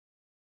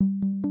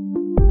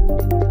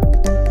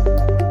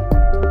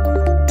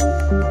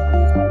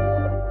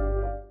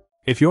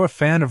If you're a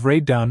fan of Rae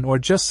Dunn or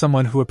just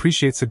someone who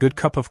appreciates a good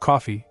cup of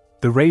coffee,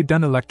 the Rae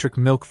Dunn Electric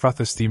Milk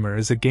Frother Steamer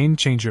is a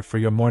game-changer for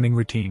your morning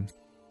routine.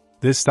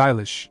 This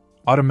stylish,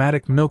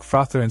 automatic milk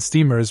frother and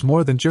steamer is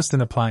more than just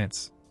an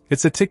appliance.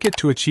 It's a ticket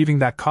to achieving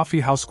that coffee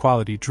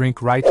house-quality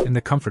drink right in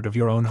the comfort of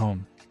your own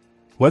home.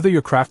 Whether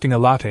you're crafting a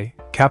latte,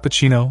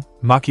 cappuccino,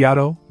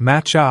 macchiato,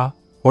 matcha,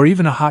 or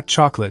even a hot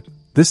chocolate,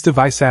 this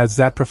device adds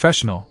that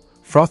professional,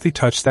 frothy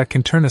touch that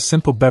can turn a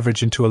simple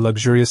beverage into a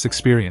luxurious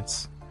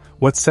experience.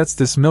 What sets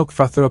this milk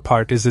frother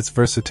apart is its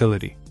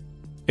versatility.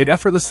 It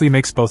effortlessly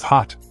makes both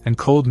hot and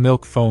cold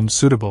milk foam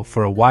suitable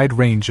for a wide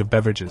range of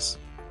beverages.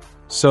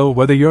 So,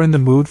 whether you're in the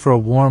mood for a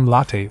warm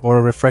latte or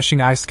a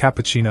refreshing iced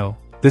cappuccino,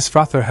 this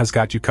frother has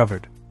got you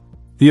covered.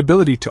 The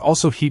ability to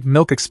also heat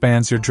milk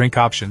expands your drink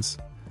options,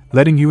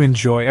 letting you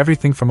enjoy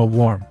everything from a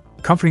warm,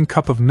 comforting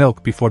cup of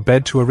milk before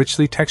bed to a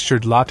richly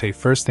textured latte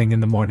first thing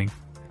in the morning.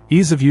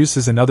 Ease of use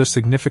is another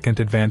significant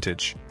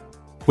advantage.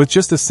 With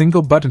just a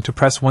single button to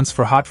press once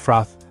for hot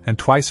froth and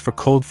twice for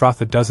cold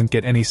froth, it doesn't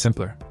get any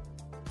simpler.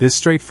 This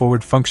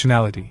straightforward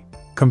functionality,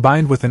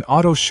 combined with an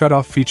auto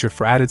shut-off feature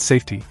for added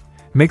safety,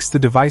 makes the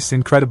device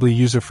incredibly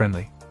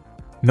user-friendly.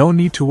 No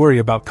need to worry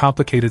about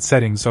complicated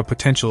settings or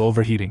potential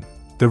overheating.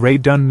 The Rae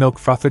Dunn Milk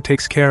Frother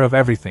takes care of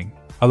everything,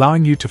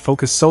 allowing you to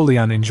focus solely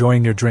on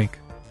enjoying your drink.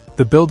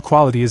 The build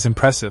quality is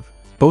impressive,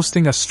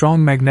 boasting a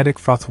strong magnetic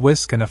froth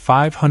whisk and a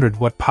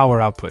 500-watt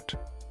power output.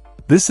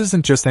 This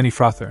isn't just any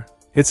frother,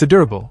 it's a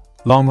durable,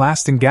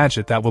 long-lasting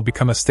gadget that will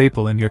become a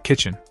staple in your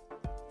kitchen.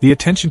 The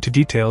attention to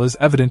detail is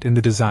evident in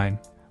the design,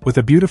 with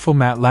a beautiful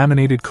matte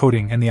laminated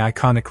coating and the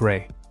iconic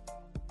Rae.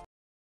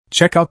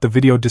 Check out the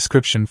video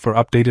description for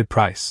updated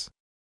price.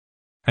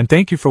 And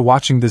thank you for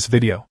watching this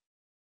video.